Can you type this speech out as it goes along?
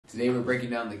Today we're breaking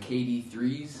down the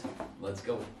KD3s. Let's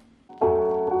go.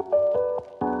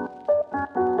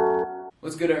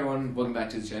 What's good, everyone? Welcome back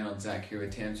to the channel. It's Zach here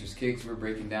with Tamsters Kicks. We're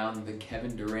breaking down the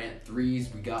Kevin Durant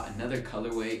 3s. We got another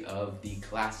colorway of the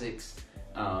classics.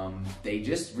 They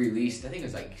just released, I think it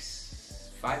was like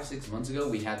 5-6 months ago,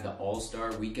 we had the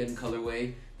All-Star Weekend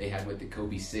colorway they had with the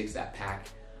Kobe 6, that pack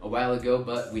a while ago,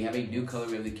 but we have a new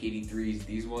colorway of the KD3s.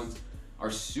 These ones are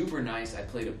super nice. I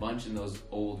played a bunch in those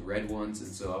old red ones,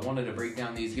 and so I wanted to break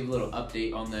down these, give a little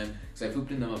update on them, because I pooped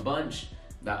in them a bunch,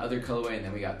 that other colorway, and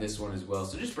then we got this one as well.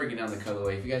 So just breaking down the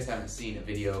colorway. If you guys haven't seen a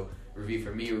video review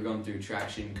from me, we're going through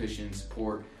traction, cushion,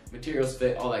 support, materials,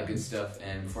 fit, all that good stuff.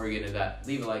 And before we get into that,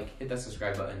 leave a like, hit that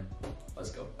subscribe button.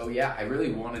 Let's go. Oh yeah, I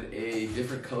really wanted a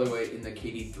different colorway in the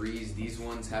KD3s. These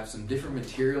ones have some different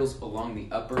materials along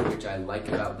the upper, which I like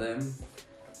about them.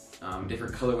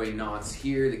 Different colorway knots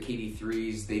here, the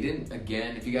KD3s. They didn't,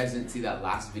 again, if you guys didn't see that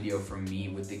last video from me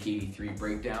with the KD3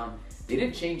 breakdown, they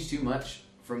didn't change too much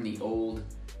from the old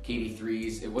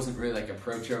KD3s. It wasn't really like a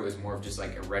Pro-Tro, it was more of just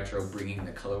like a retro, bringing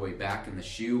the colorway back in the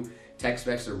shoe. Tech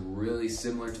specs are really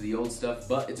similar to the old stuff,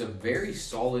 but it's a very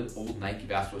solid old Nike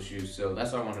basketball shoe, so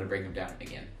that's why I wanted to break them down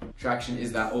again. Traction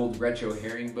is that old retro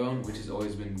herringbone, which has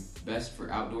always been best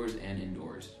for outdoors and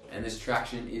indoors. And this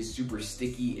traction is super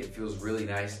sticky, it feels really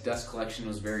nice. Dust collection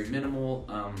was very minimal.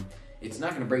 It's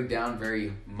not gonna break down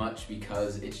very much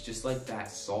because it's just like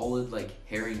that solid like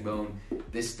herringbone.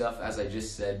 This stuff, as I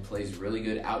just said, plays really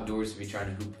good outdoors if you're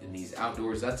trying to hoop in these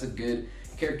outdoors. That's a good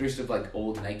characteristic of like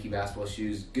old Nike basketball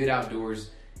shoes. Good outdoors,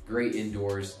 great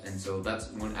indoors, and so that's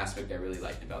one aspect I really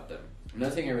liked about them.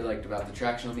 Another thing I really liked about the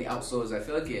traction on the outsole is I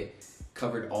feel like it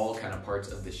covered all kind of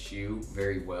parts of the shoe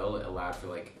very well. It allowed for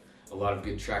like a lot of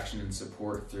good traction and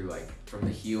support through like from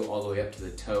the heel all the way up to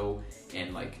the toe,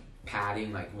 and like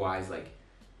padding like wise, like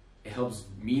it helps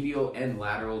medial and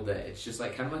lateral, that it's just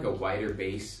like kind of like a wider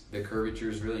base. The curvature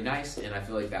is really nice, and I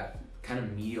feel like that kind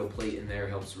of medial plate in there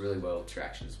helps really well with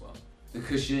traction as well. The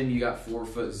cushion, you got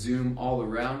 4-foot zoom all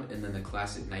around, and then the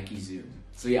classic Nike zoom.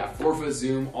 So yeah, 4-foot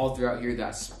zoom all throughout here.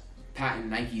 That's patent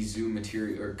Nike zoom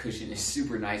material or cushion is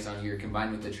super nice on here,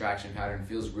 combined with the traction pattern,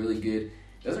 feels really good.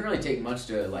 Doesn't really take much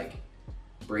to like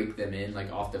break them in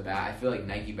like off the bat. I feel like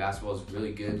Nike basketball is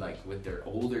really good like with their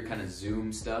older kind of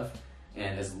zoom stuff,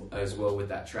 and as well with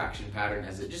that traction pattern,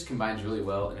 as it just combines really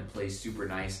well and it plays super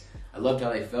nice. I loved how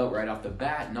they felt right off the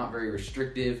bat, not very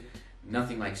restrictive,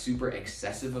 nothing like super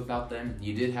excessive about them.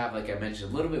 You did have, like I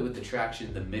mentioned, a little bit with the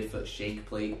traction, the midfoot shank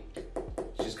plate.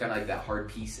 It's just kind of like that hard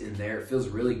piece in there. It feels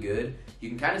really good. You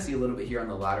can kind of see a little bit here on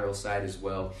the lateral side as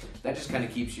well. That just kind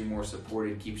of keeps you more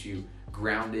supported, keeps you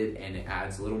grounded, and it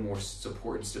adds a little more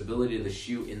support and stability to the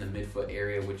shoe in the midfoot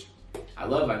area, which I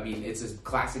love. I mean, it's a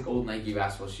classic old Nike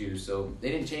basketball shoe, so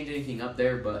they didn't change anything up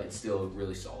there, but it's still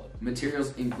really solid.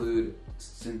 Materials include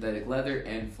synthetic leather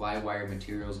and fly wire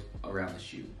materials around the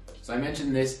shoe. So I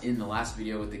mentioned this in the last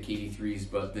video with the KD3s,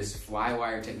 but this fly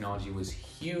wire technology was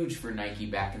huge for Nike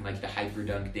back in like the Hyper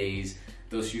Dunk days.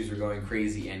 Those shoes were going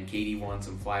crazy, and KD wanted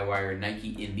some fly wire, and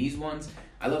Nike in these ones.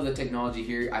 I love the technology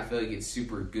here. I feel like it's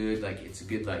super good. Like it's a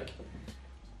good like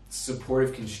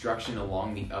supportive construction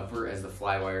along the upper, as the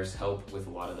fly wires help with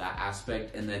a lot of that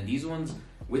aspect. And then these ones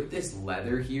with this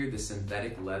leather here, the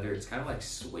synthetic leather, it's kind of like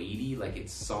suedey, like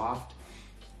it's soft.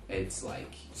 It's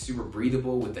like super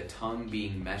breathable with the tongue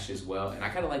being mesh as well, and I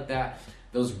kind of like that.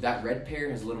 That red pair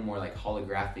has a little more like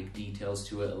holographic details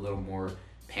to it, a little more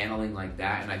paneling like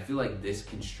that, and I feel like this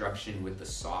construction with the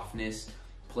softness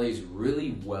plays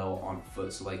really well on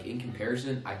foot. So like in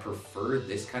comparison, I prefer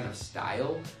this kind of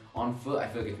style on foot. I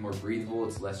feel like it's more breathable,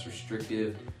 it's less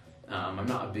restrictive. I'm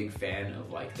not a big fan of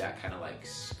like that kind of like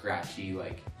scratchy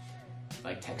like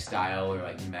textile or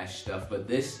like mesh stuff, but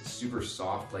this super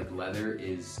soft like leather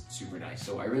is super nice.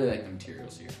 So I really like the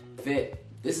materials here. Fit,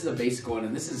 this is a basic one,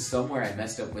 and this is somewhere I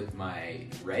messed up with my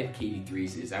red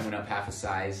KD3s, is I went up half a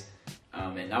size,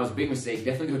 and that was a big mistake.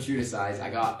 Definitely go true to size.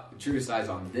 I got true to size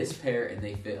on this pair, and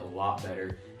they fit a lot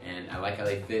better, and I like how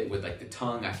they fit with like the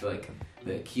tongue. I feel like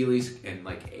the Achilles and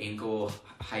like ankle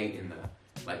height and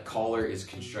the like collar is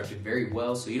constructed very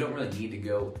well, so you don't really need to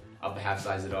go up a half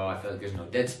size at all. I feel like there's no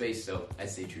dead space, so I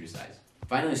stay true to size.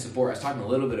 Finally, support. I was talking a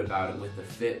little bit about it with the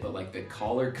fit, but like the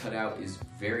collar cutout is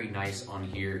very nice on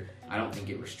here. I don't think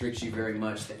it restricts you very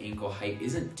much. The ankle height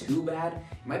isn't too bad.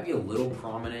 It might be a little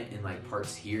prominent in like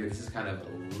parts here. This is kind of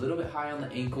a little bit high on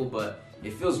the ankle, but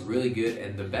it feels really good.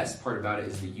 And the best part about it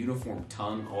is the uniform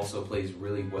tongue also plays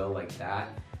really well like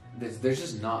that. There's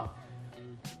just not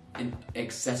an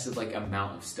excessive like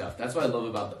amount of stuff. That's what I love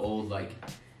about the old like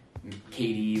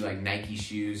KD like Nike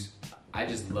shoes. I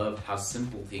just love how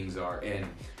simple things are, and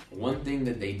One thing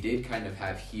that they did kind of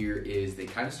have here is they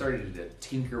kind of started to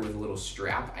tinker with little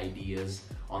strap ideas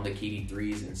on the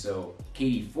KD3s, and so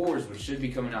KD4s, which should be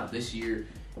coming out this year,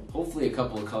 hopefully a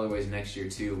couple of colorways next year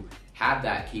too, have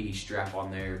that KD strap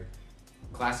on there.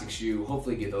 Classic shoe,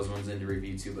 hopefully get those ones into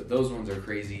review too, but those ones are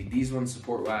crazy. These ones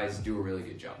support wise do a really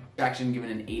good job. Traction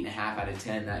given an 8.5 out of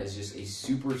 10. That is just a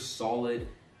super solid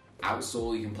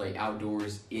outsole. You can play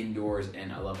outdoors, indoors,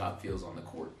 and I love how it feels on the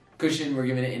court. Cushion, we're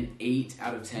giving it an 8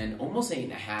 out of 10, almost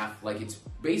 8.5. Like, it's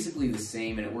basically the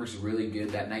same and it works really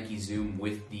good. That Nike Zoom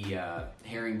with the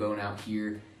herringbone out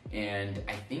here, and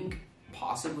I think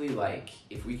possibly like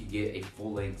if we could get a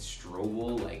full-length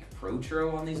Strobel like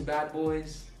Protro on these bad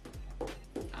boys,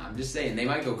 I'm just saying they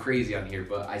might go crazy on here,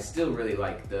 but I still really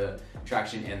like the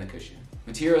traction and the cushion.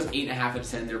 Materials, 8.5 out of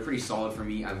 10. They're pretty solid for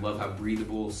me. I love how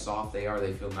breathable, soft they are.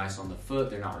 They feel nice on the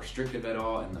foot. They're not restrictive at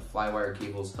all, and the flywire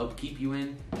cables help keep you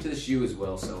in to the shoe as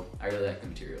well, so I really like the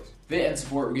materials. Fit and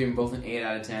support, we're giving both an 8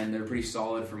 out of 10. They're pretty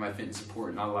solid for my fit and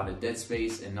support. Not a lot of dead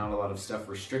space and not a lot of stuff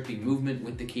restricting movement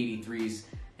with the KD3s.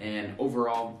 And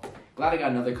overall, glad I got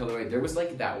another colorway. There was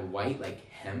like that white like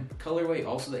hemp colorway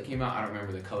also that came out. I don't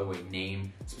remember the colorway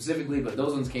name specifically, but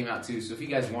those ones came out too. So if you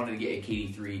guys wanted to get a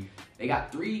KD3, they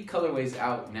got 3 colorways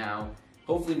out now.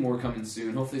 Hopefully more coming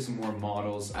soon. Hopefully some more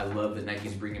models. I love that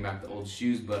Nike's bringing back the old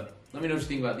shoes, but let me know what you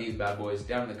think about these bad boys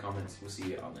down in the comments. We'll see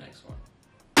you on the next one.